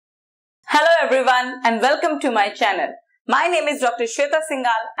everyone and welcome to my channel. My name is Dr. Shweta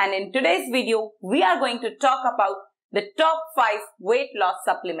Singhal and in today's video, we are going to talk about the top 5 weight loss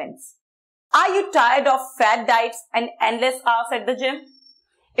supplements. Are you tired of fad diets and endless hours at the gym?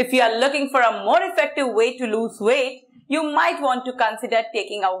 If you are looking for a more effective way to lose weight, you might want to consider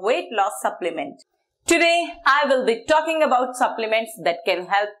taking a weight loss supplement. Today, I will be talking about supplements that can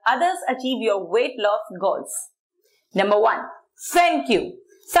help others achieve your weight loss goals. Number 1. FenQ.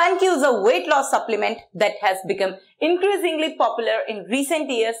 FenQ is a weight loss supplement that has become increasingly popular in recent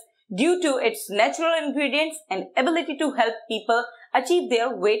years due to its natural ingredients and ability to help people achieve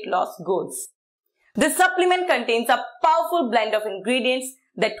their weight loss goals. This supplement contains a powerful blend of ingredients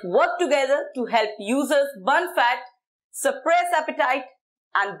that work together to help users burn fat, suppress appetite,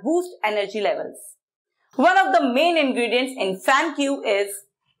 and boost energy levels. One of the main ingredients in FenQ is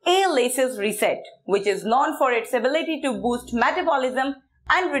A-Laces Reset, which is known for its ability to boost metabolism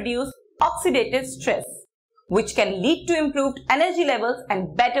and reduce oxidative stress, which can lead to improved energy levels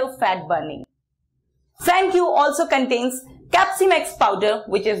and better fat burning. FenQ also contains Capsimex powder,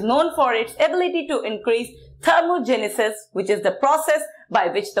 which is known for its ability to increase thermogenesis, which is the process by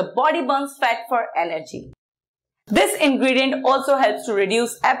which the body burns fat for energy. This ingredient also helps to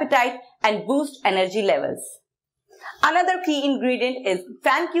reduce appetite and boost energy levels. Another key ingredient in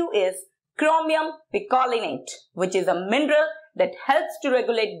FenQ is chromium picolinate, which is a mineral that helps to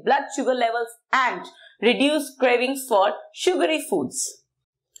regulate blood sugar levels and reduce cravings for sugary foods.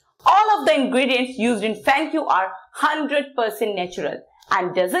 All of the ingredients used in FenQ are 100% natural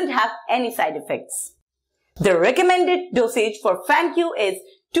and doesn't have any side effects. The recommended dosage for FenQ is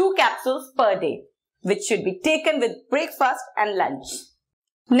 2 capsules per day, which should be taken with breakfast and lunch.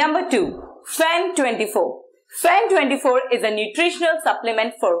 Number 2. FEN24. FEN24 is a nutritional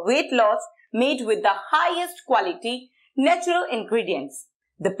supplement for weight loss made with the highest quality natural ingredients.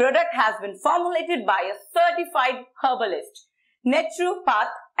 The product has been formulated by a certified herbalist, naturopath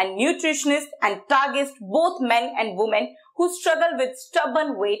and nutritionist and targets both men and women who struggle with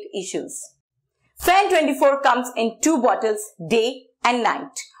stubborn weight issues. FEN24 comes in 2 bottles, day and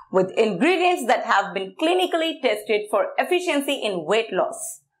night, with ingredients that have been clinically tested for efficiency in weight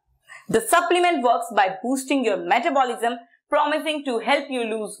loss. The supplement works by boosting your metabolism, promising to help you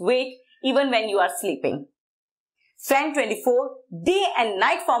lose weight even when you are sleeping. FEN24 day and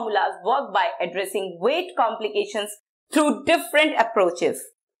night formulas work by addressing weight complications through different approaches.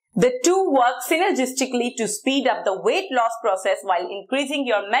 The two work synergistically to speed up the weight loss process while increasing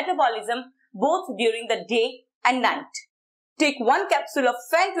your metabolism both during the day and night. Take 1 capsule of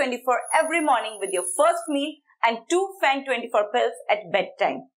FEN24 every morning with your first meal and 2 FEN24 pills at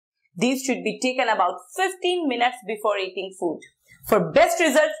bedtime. These should be taken about 15 minutes before eating food. For best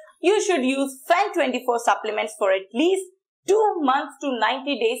results, you should use FEN24 supplements for at least 2 months to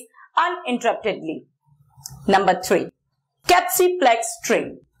 90 days uninterruptedly. Number 3. Capsiplex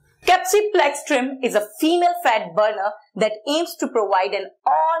Trim. Capsiplex Trim is a female fat burner that aims to provide an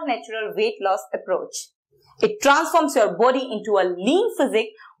all-natural weight loss approach. It transforms your body into a lean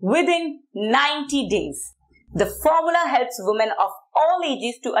physique within 90 days. The formula helps women of all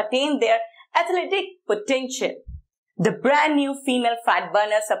ages to attain their athletic potential. The brand new female fat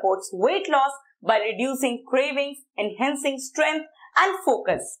burner supports weight loss by reducing cravings, enhancing strength and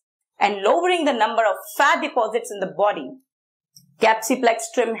focus, and lowering the number of fat deposits in the body. Capsiplex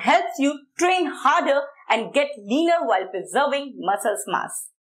Trim helps you train harder and get leaner while preserving muscle mass.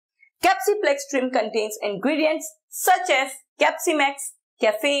 Capsiplex Trim contains ingredients such as Capsimex,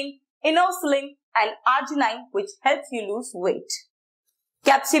 caffeine, inoslim, and arginine, which helps you lose weight.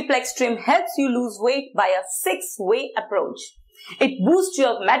 Capsiplex Trim helps you lose weight by a 6-way approach. It boosts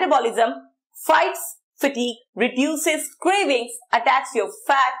your metabolism, fights fatigue, reduces cravings, attacks your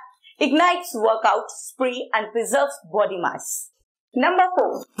fat, ignites workout spree, and preserves body mass. Number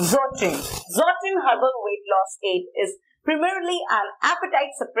 4. Zotrim. Zotrim Herbal Weight Loss Aid is primarily an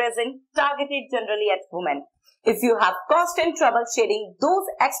appetite suppressant targeted generally at women. If you have constant trouble shedding those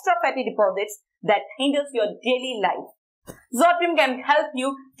extra fatty deposits that hinders your daily life, Zotrim can help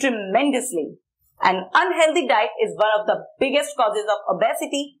you tremendously. An unhealthy diet is one of the biggest causes of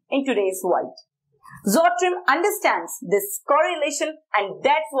obesity in today's world. Zotrim understands this correlation and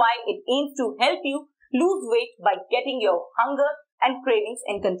that's why it aims to help you lose weight by getting your hunger and cravings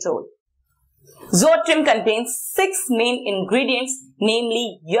in control. Zotrim contains 6 main ingredients,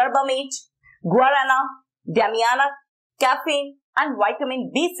 namely yerba mate, guarana, damiana, caffeine, and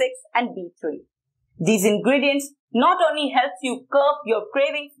vitamin B6 and B3. These ingredients not only help you curb your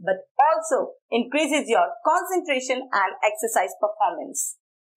cravings but also increases your concentration and exercise performance.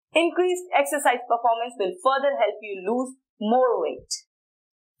 Increased exercise performance will further help you lose more weight.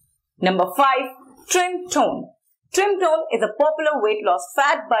 Number 5. Trim Tone. Trim Tone is a popular weight loss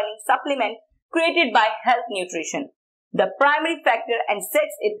fat burning supplement created by Health Nutrition. The primary factor and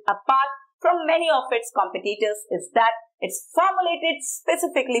sets it apart from many of its competitors is that it's formulated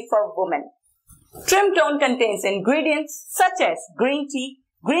specifically for women. Trim Tone contains ingredients such as green tea,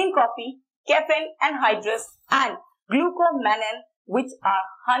 green coffee, caffeine anhydrous and glucomannan, which are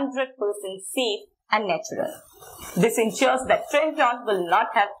 100% safe and natural. This ensures that Trim Tone will not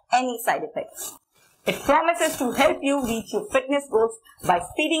have any side effects. It promises to help you reach your fitness goals by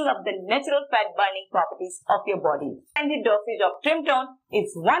speeding up the natural fat burning properties of your body. And the dosage of Trim Tone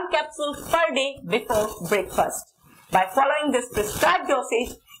is 1 capsule per day before breakfast. By following this prescribed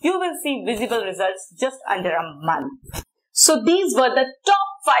dosage, you will see visible results just under a month. So these were the top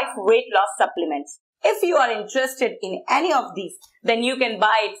 5 weight loss supplements. If you are interested in any of these, then you can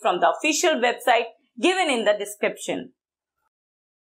buy it from the official website given in the description.